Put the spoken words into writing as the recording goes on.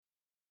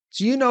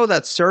Do you know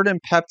that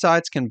certain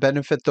peptides can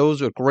benefit those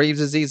with Graves'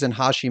 disease and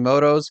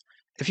Hashimoto's?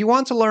 If you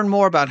want to learn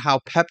more about how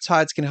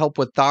peptides can help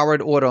with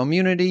thyroid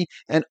autoimmunity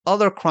and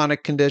other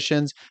chronic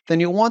conditions, then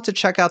you'll want to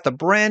check out the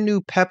brand new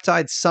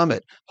Peptide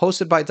Summit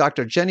hosted by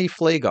Dr. Jenny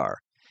Flagar.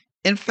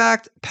 In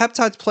fact,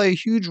 peptides play a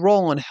huge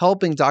role in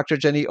helping Dr.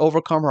 Jenny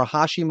overcome her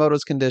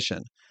Hashimoto's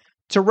condition.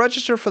 To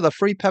register for the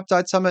free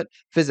Peptide Summit,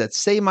 visit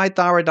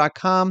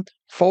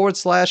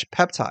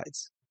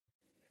savemythyroid.com/peptides.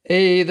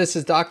 Hey, this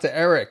is Dr.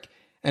 Eric,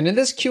 and in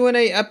this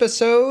Q&A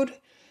episode,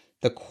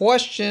 the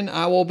question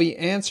I will be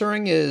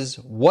answering is,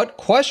 what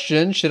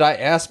question should I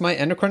ask my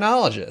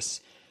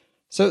endocrinologist?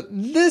 So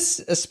this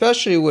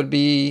especially would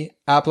be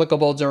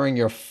applicable during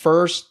your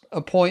first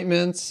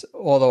appointments,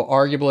 although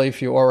arguably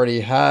if you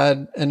already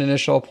had an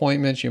initial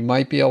appointment, you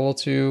might be able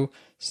to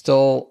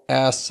still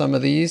ask some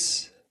of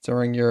these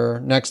during your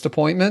next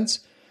appointments.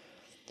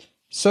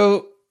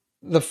 So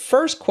the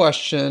first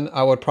question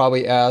I would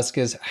probably ask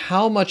is,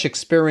 how much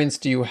experience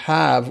do you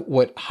have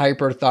with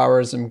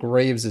hyperthyroidism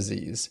Graves'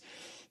 disease?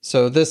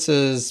 So this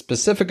is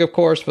specific, of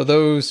course, for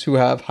those who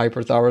have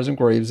hyperthyroidism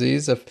Graves'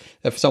 disease.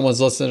 If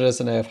someone's listening to this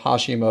and they have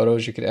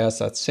Hashimoto's, you could ask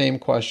that same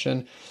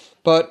question.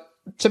 But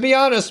to be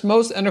honest,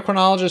 most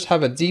endocrinologists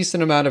have a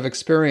decent amount of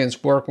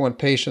experience working with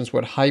patients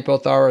with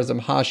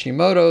hypothyroidism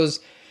Hashimoto's.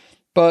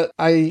 But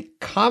I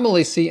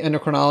commonly see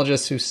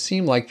endocrinologists who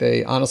seem like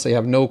they honestly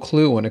have no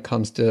clue when it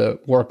comes to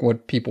working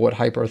with people with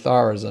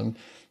hyperthyroidism.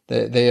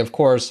 They of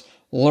course,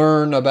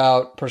 learn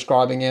about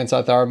prescribing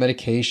antithyroid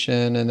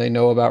medication and they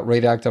know about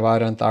radioactive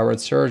iodine thyroid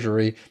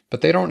surgery,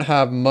 but they don't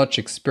have much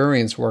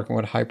experience working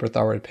with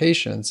hyperthyroid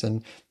patients.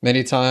 And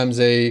many times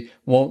they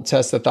won't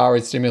test the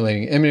thyroid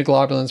stimulating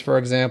immunoglobulins, for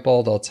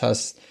example. They'll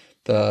test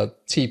the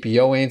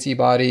TPO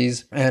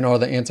antibodies and or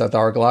the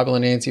antithyroid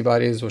globulin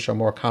antibodies, which are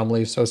more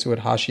commonly associated with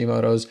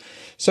Hashimoto's.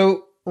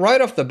 So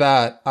right off the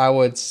bat, I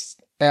would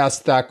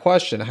ask that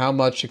question. How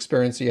much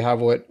experience do you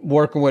have with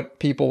working with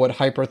people with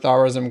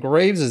hyperthyroidism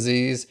Graves'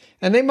 disease?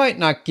 And they might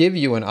not give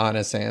you an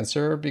honest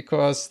answer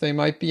because they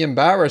might be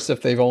embarrassed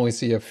if they've only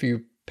seen a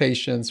few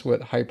patients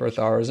with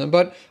hyperthyroidism.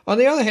 But on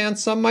the other hand,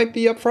 some might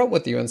be upfront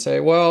with you and say,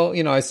 well,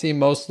 I see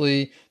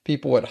mostly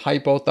people with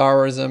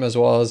hypothyroidism as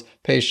well as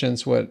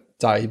patients with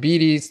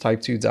diabetes, type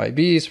 2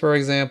 diabetes, for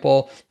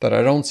example, but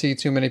I don't see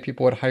too many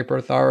people with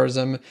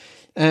hyperthyroidism.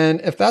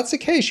 And if that's the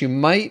case, you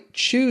might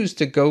choose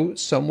to go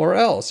somewhere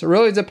else. It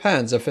really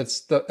depends. If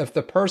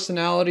the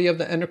personality of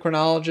the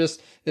endocrinologist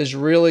is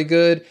really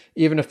good,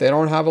 even if they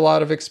don't have a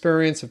lot of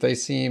experience, if they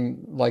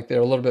seem like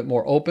they're a little bit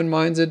more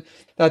open-minded,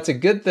 that's a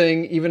good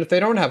thing, even if they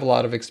don't have a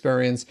lot of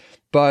experience.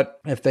 But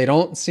if they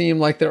don't seem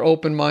like they're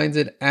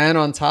open-minded, and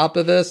on top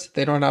of this,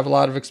 they don't have a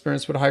lot of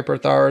experience with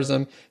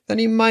hyperthyroidism, then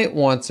you might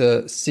want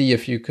to see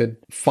if you could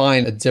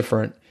find a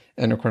different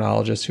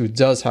endocrinologist who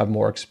does have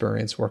more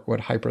experience working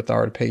with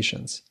hyperthyroid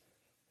patients.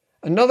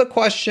 Another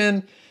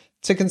question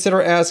to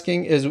consider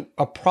asking is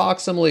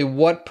approximately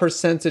what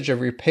percentage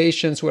of your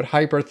patients with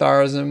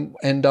hyperthyroidism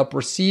end up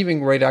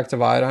receiving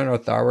radioactive iodine or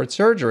thyroid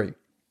surgery?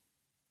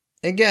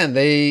 Again,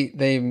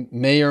 they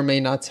may or may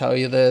not tell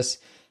you this,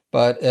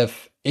 but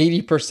if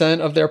 80%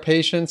 of their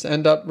patients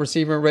end up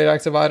receiving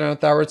radioactive iodine or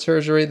thyroid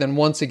surgery, then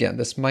once again,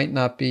 this might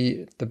not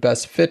be the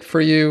best fit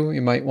for you.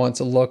 You might want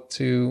to look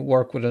to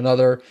work with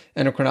another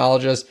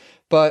endocrinologist.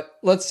 But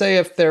let's say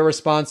if their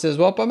response is,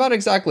 well, I'm not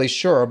exactly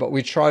sure, but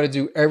we try to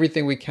do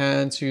everything we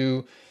can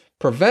to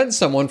prevent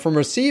someone from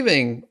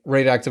receiving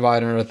radioactive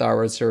iodine or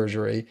thyroid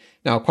surgery.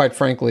 Now, quite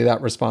frankly, that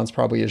response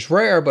probably is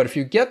rare, but if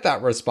you get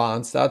that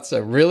response, that's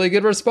a really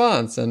good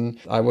response. And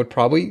I would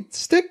probably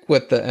stick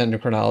with the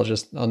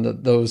endocrinologist under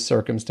those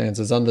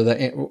circumstances,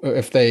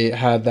 if they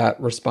had that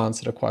response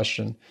to the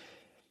question.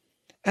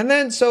 And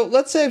then, so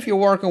let's say if you're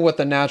working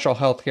with a natural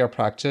healthcare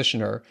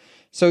practitioner,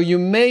 so you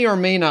may or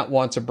may not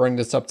want to bring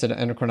this up to the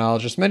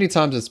endocrinologist. Many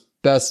times it's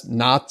best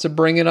not to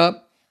bring it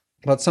up,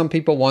 but some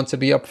people want to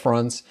be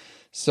upfront.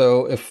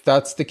 So if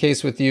that's the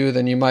case with you,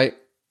 then you might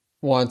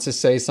want to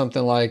say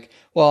something like,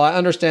 well, I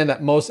understand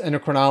that most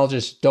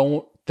endocrinologists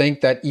don't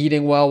think that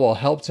eating well will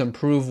help to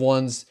improve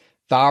one's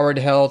thyroid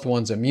health,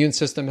 one's immune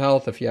system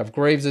health if you have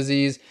Graves'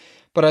 disease.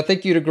 But I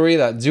think you'd agree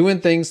that doing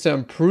things to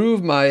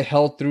improve my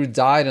health through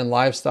diet and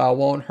lifestyle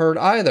won't hurt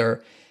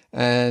either.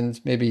 And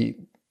maybe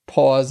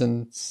pause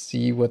and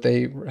see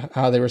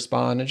how they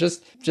respond, and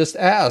just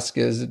ask,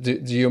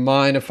 do you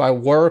mind if I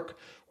work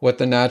with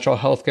the natural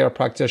healthcare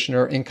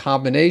practitioner in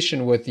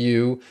combination with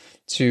you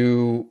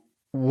to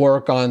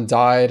work on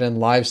diet and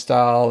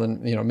lifestyle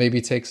and maybe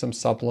take some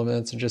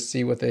supplements and just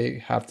see what they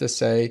have to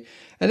say.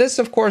 And this,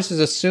 of course, is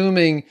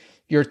assuming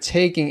you're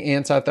taking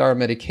antithyroid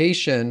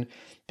medication,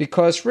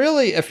 because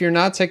really, if you're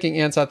not taking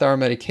antithyroid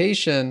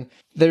medication,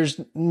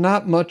 there's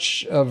not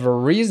much of a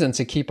reason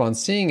to keep on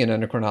seeing an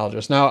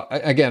endocrinologist. Now,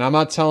 again, I'm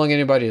not telling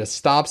anybody to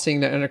stop seeing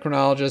the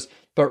endocrinologist,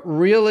 but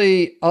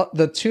really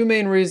the two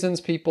main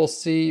reasons people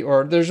see,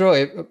 or there's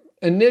really,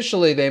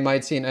 initially they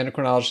might see an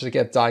endocrinologist to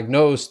get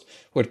diagnosed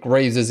with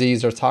Graves'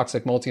 disease or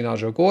toxic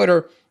multinodular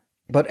goiter.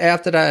 But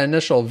after that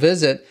initial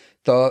visit,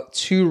 the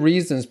two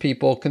reasons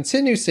people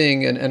continue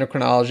seeing an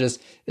endocrinologist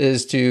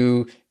is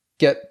to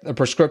get a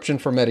prescription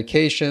for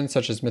medication,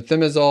 such as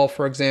methimazole,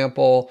 for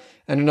example.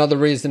 And another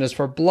reason is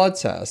for blood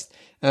tests.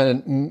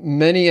 And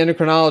many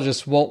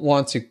endocrinologists won't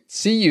want to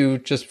see you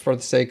just for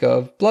the sake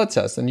of blood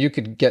tests. And you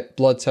could get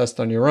blood tests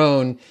on your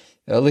own,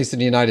 at least in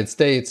the United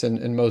States. And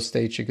in most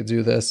states, you could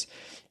do this.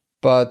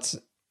 But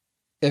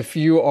if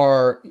you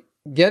are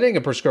getting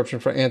a prescription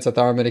for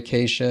antithyroid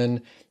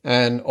medication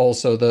and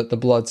also the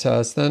blood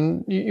test,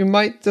 then you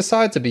might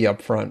decide to be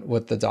upfront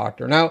with the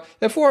doctor. Now,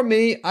 if for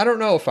me, I don't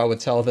know if I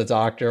would tell the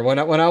doctor. When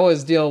I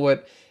was dealing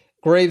with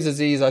Graves'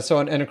 disease, I saw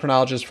an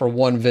endocrinologist for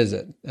one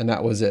visit, and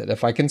that was it.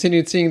 If I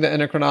continued seeing the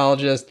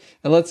endocrinologist,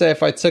 and let's say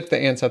if I took the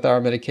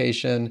antithyroid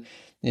medication,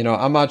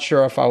 I'm not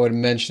sure if I would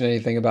mention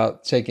anything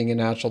about taking a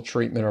natural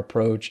treatment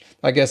approach.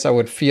 I guess I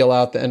would feel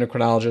out the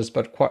endocrinologist,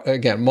 but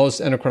again,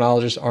 most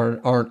endocrinologists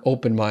aren't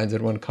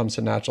open-minded when it comes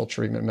to natural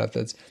treatment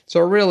methods.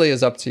 So it really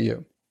is up to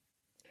you.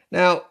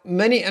 Now,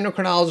 many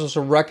endocrinologists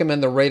will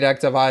recommend the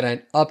radioactive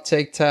iodine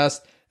uptake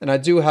test, and I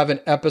do have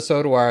an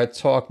episode where I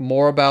talk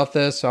more about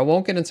this, so I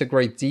won't get into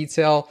great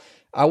detail.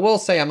 I will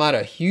say I'm not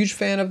a huge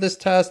fan of this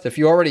test. If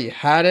you already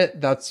had it,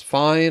 that's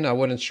fine. I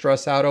wouldn't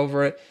stress out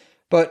over it.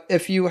 But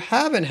if you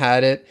haven't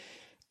had it,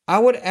 I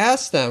would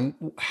ask them,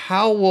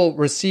 how will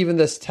receiving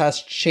this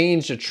test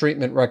change the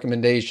treatment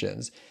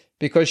recommendations?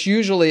 Because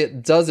usually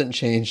it doesn't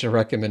change the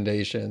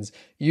recommendations.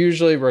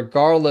 Usually,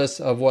 regardless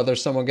of whether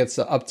someone gets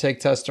the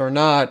uptake test or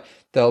not,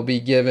 they'll be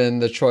given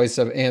the choice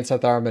of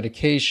antithyroid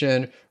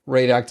medication,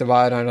 radioactive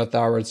iodine, or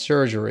thyroid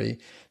surgery.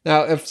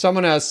 Now, if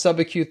someone has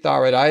subacute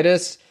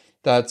thyroiditis,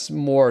 that's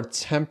more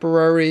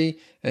temporary,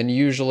 and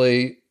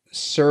usually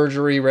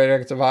surgery,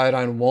 radioactive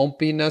iodine won't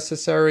be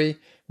necessary,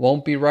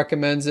 won't be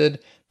recommended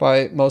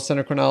by most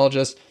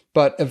endocrinologists.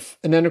 But if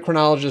an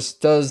endocrinologist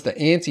does the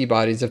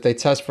antibodies, if they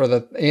test for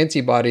the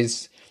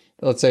antibodies,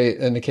 let's say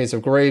in the case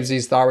of Graves'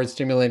 disease, thyroid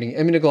stimulating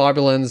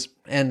immunoglobulins,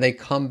 and they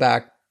come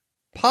back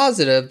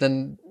positive,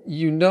 then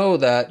you know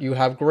that you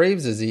have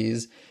Graves'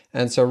 disease.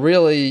 And so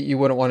really, you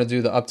wouldn't want to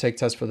do the uptake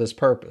test for this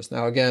purpose.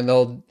 Now, again,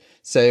 they'll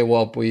say,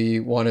 well,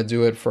 we want to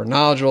do it for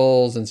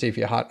nodules and see if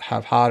you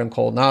have hot and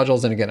cold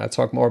nodules. And again, I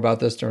talk more about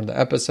this during the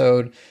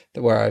episode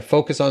where I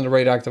focus on the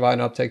radioactive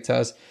iodine uptake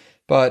test.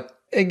 But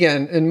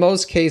again, in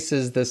most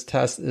cases, this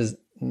test is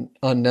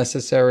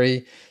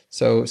unnecessary.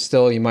 So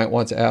still, you might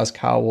want to ask,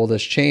 how will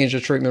this change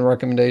the treatment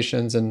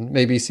recommendations, and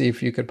maybe see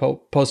if you could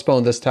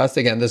postpone this test.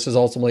 Again, this is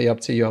ultimately up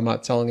to you. I'm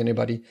not telling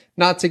anybody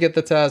not to get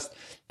the test,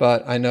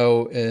 but I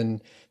know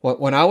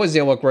when I was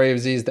dealing with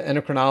Graves' disease, the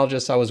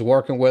endocrinologist I was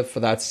working with for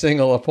that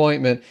single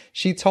appointment,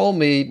 she told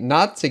me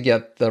not to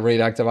get the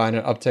radioactive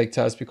iodine uptake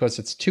test because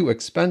it's too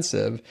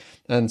expensive.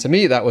 And to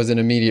me, that was an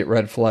immediate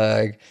red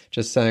flag,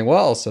 just saying,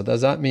 well, so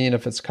does that mean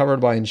if it's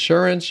covered by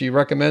insurance, you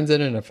recommend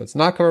it, and if it's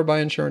not covered by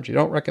insurance, you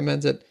don't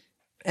recommend it?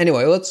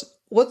 Anyway,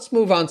 let's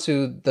move on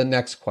to the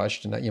next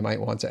question that you might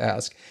want to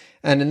ask.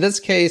 And in this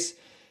case,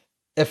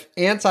 if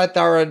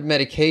antithyroid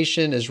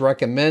medication is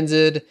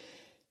recommended,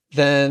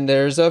 then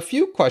there's a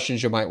few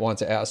questions you might want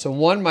to ask. So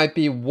one might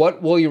be,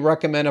 what will you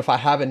recommend if I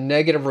have a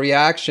negative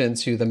reaction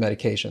to the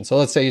medication? So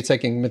let's say you're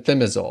taking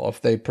methimazole,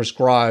 if they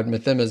prescribe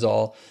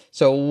methimazole.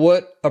 So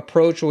what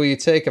approach will you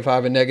take if I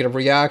have a negative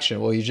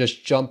reaction? Will you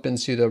just jump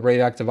into the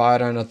radioactive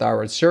iodine or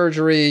thyroid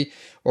surgery?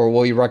 Or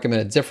will you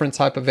recommend a different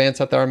type of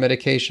antithyroid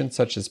medication,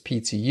 such as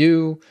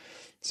PTU?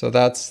 So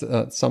that's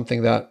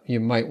something that you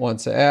might want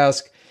to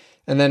ask.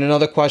 And then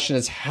another question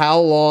is, how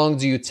long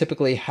do you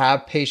typically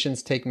have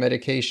patients take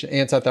medication,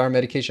 antithyroid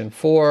medication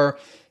for?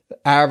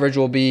 The average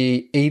will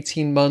be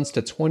 18 months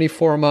to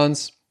 24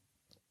 months.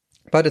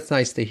 But it's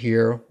nice to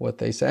hear what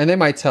they say. And they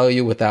might tell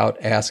you without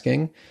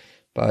asking.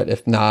 But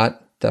if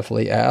not,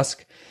 definitely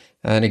ask.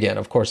 And again,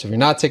 of course, if you're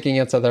not taking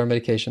antithyroid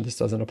medication, this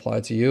doesn't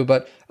apply to you.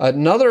 But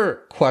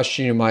another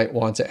question you might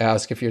want to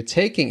ask if you're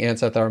taking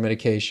antithyroid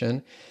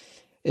medication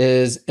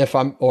is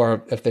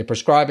if they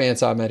prescribe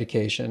antithyroid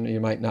medication, you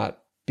might not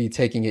be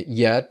taking it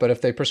yet, but if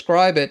they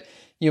prescribe it,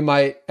 you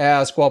might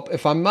ask, well,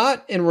 if I'm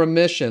not in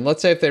remission,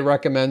 let's say if they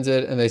recommend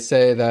it and they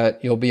say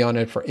that you'll be on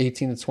it for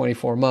 18 to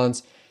 24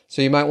 months.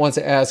 So you might want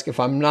to ask, if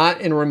I'm not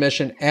in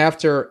remission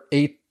after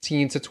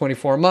 18 to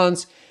 24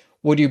 months,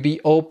 would you be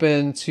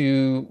open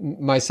to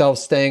myself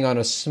staying on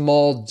a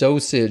small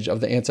dosage of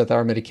the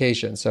antithyroid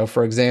medication? So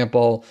for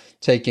example,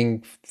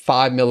 taking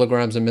 5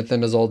 milligrams of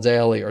methimazole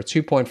daily or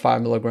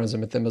 2.5 milligrams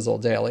of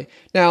methimazole daily.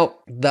 Now,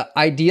 the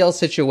ideal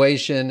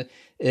situation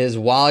is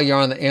while you're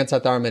on the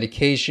antithyroid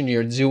medication,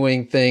 you're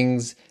doing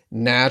things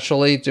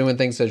naturally, doing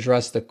things to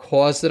address the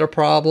cause of the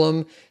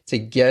problem, to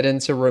get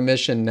into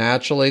remission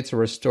naturally, to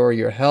restore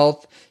your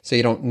health, so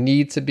you don't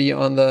need to be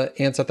on the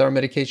antithyroid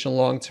medication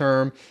long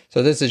term.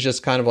 So this is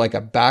just kind of like a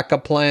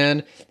backup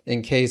plan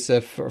in case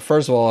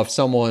first of all, if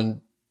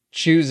someone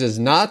chooses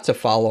not to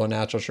follow a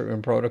natural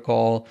treatment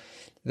protocol,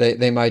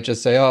 they might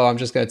just say, oh, I'm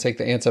just going to take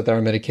the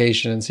antithyroid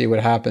medication and see what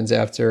happens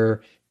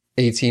after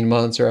 18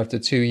 months or after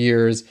 2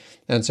 years.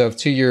 And so if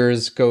 2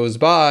 years goes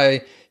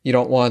by, you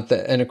don't want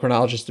the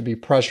endocrinologist to be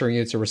pressuring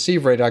you to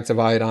receive radioactive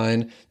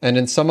iodine. And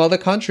in some other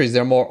countries,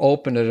 they're more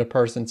open to the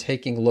person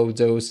taking low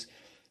dose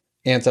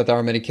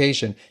antithyroid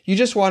medication. You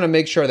just want to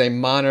make sure they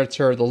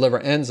monitor the liver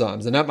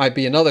enzymes. And that might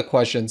be another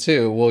question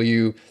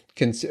too.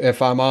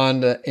 If I'm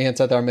on the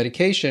antithyroid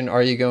medication,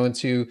 are you going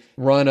to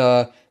run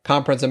a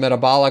comprehensive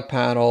metabolic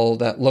panel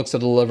that looks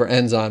at the liver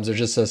enzymes, or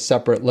just a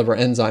separate liver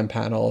enzyme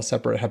panel, a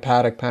separate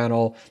hepatic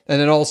panel,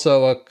 and then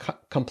also a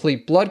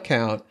complete blood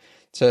count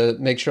to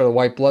make sure the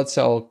white blood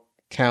cell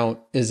count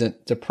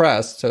isn't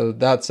depressed? So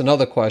that's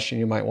another question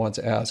you might want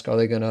to ask. Are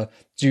they going to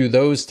do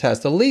those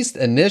tests, at least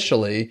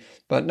initially,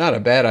 but not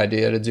a bad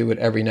idea to do it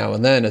every now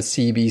and then, a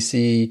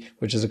CBC,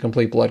 which is a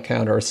complete blood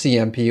count, or a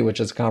CMP, which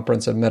is a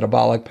comprehensive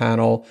metabolic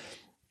panel.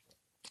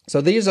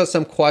 So these are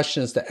some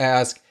questions to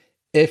ask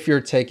if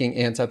you're taking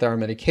antithyroid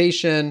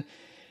medication.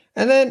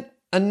 And then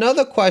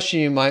another question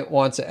you might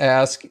want to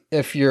ask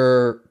if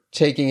you're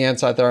taking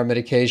antithyroid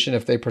medication,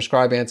 if they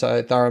prescribe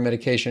antithyroid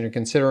medication, you're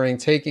considering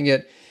taking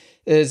it,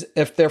 is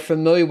if they're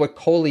familiar with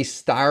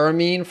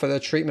cholestyramine for the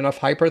treatment of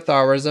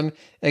hyperthyroidism.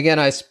 Again,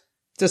 I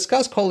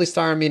discussed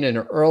cholestyramine in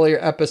an earlier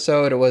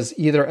episode. It was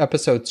either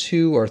episode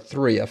 2 or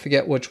 3. I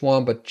forget which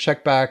one, but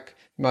check back.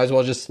 You might as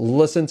well just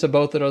listen to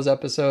both of those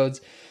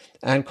episodes.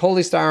 And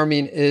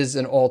cholestyramine is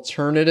an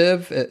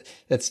alternative.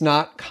 It's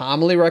not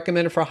commonly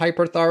recommended for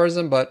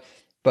hyperthyroidism,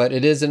 but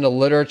it is in the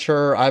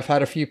literature. I've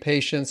had a few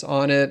patients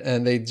on it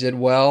and they did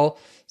well.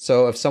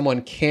 So if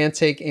someone can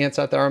take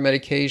antithyroid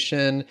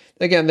medication,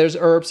 again, there's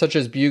herbs such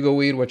as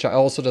bugleweed, which I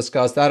also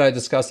discussed. That I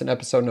discussed in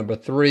episode number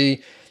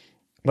 3.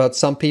 But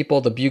some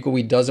people, the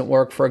bugleweed doesn't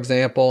work, for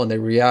example, and they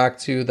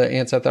react to the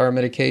antithyroid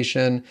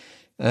medication.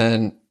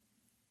 And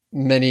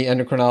many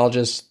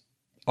endocrinologists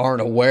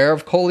aren't aware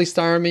of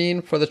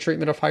cholestyramine for the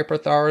treatment of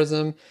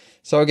hyperthyroidism.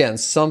 So again,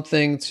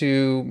 something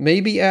to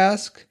maybe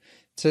ask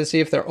to see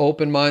if they're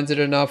open-minded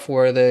enough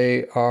where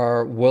they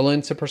are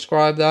willing to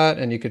prescribe that,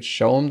 and you could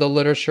show them the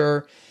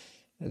literature,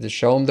 to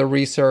show them the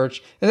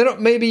research. And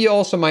then maybe you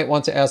also might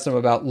want to ask them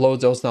about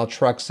low-dose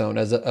naltrexone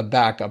as a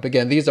backup.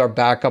 Again, these are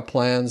backup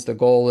plans. The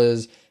goal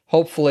is,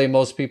 hopefully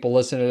most people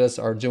listening to this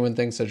are doing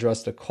things to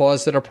address the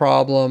cause of the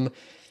problem.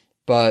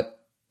 But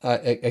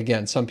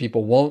again, some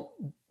people won't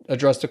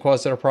address the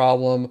cause of the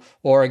problem.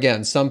 Or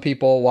again, some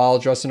people, while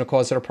addressing the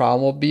cause of the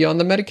problem, will be on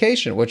the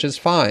medication, which is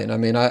fine. I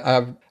mean,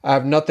 I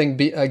have nothing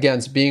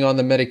against being on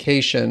the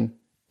medication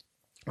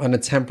on a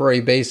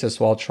temporary basis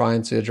while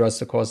trying to address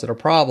the cause of the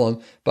problem.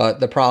 But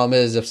the problem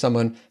is, if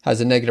someone has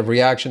a negative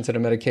reaction to the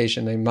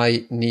medication, they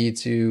might need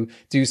to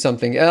do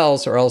something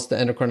else, or else the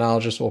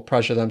endocrinologist will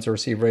pressure them to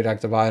receive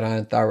radioactive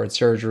iodine, thyroid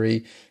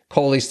surgery.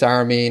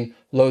 Cholestyramine,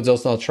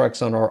 low-dose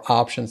naltrexone are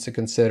options to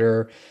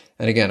consider.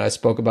 And again, I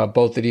spoke about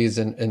both of these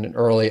in an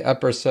early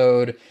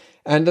episode.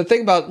 And the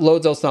thing about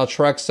low-dose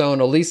naltrexone,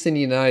 at least in the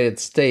United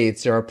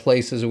States, there are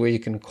places where you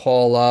can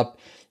call up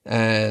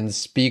and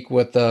speak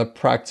with a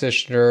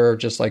practitioner,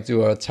 just like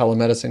do a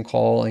telemedicine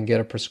call and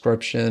get a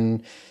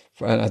prescription.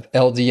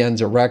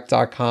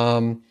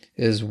 LDNdirect.com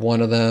is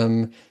one of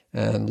them,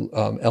 and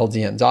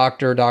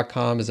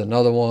LDNdoctor.com is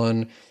another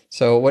one.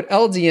 So with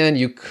LDN,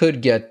 you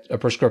could get a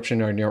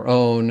prescription on your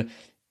own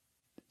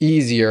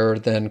easier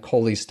than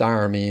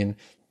cholestyramine.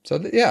 So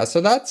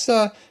that's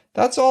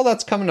all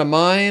that's coming to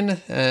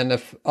mind. And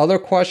if other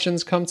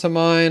questions come to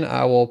mind,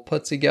 I will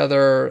put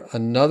together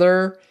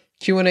another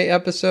Q&A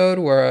episode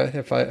where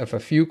if a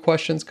few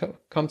questions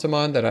come to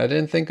mind that I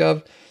didn't think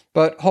of.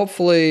 But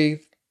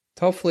hopefully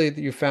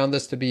you found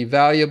this to be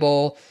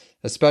valuable,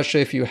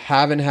 especially if you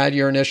haven't had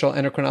your initial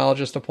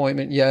endocrinologist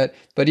appointment yet.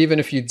 But even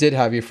if you did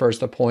have your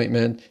first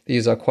appointment,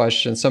 these are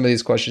questions, some of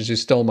these questions you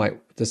still might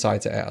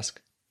decide to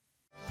ask.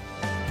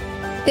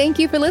 Thank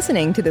you for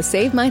listening to the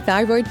Save My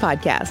Thyroid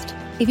podcast.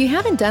 If you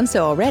haven't done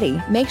so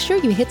already, make sure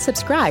you hit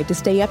subscribe to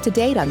stay up to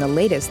date on the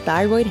latest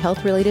thyroid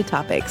health-related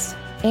topics.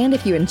 And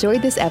if you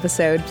enjoyed this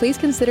episode, please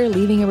consider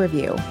leaving a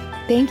review.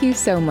 Thank you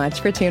so much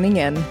for tuning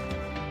in.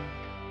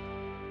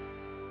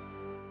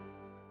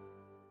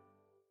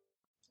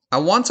 I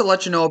want to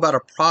let you know about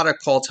a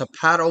product called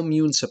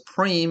Hepatoimmune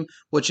Supreme,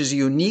 which is a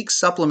unique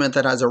supplement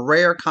that has a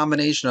rare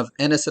combination of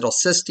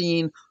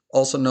N-acetylcysteine,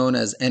 also known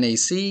as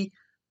NAC,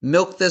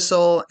 milk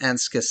thistle, and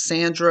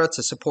schisandra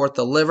to support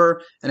the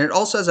liver. And it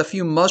also has a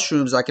few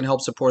mushrooms that can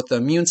help support the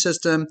immune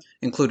system,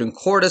 including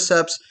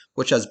cordyceps,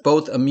 which has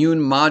both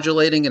immune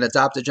modulating and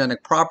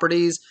adaptogenic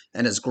properties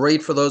and is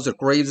great for those with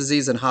Graves'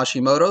 disease and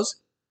Hashimoto's.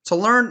 To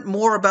learn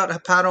more about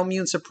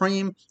Hepatoimmune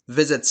Supreme,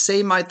 visit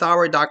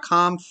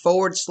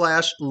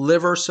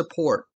SaveMyThyroid.com/liver support.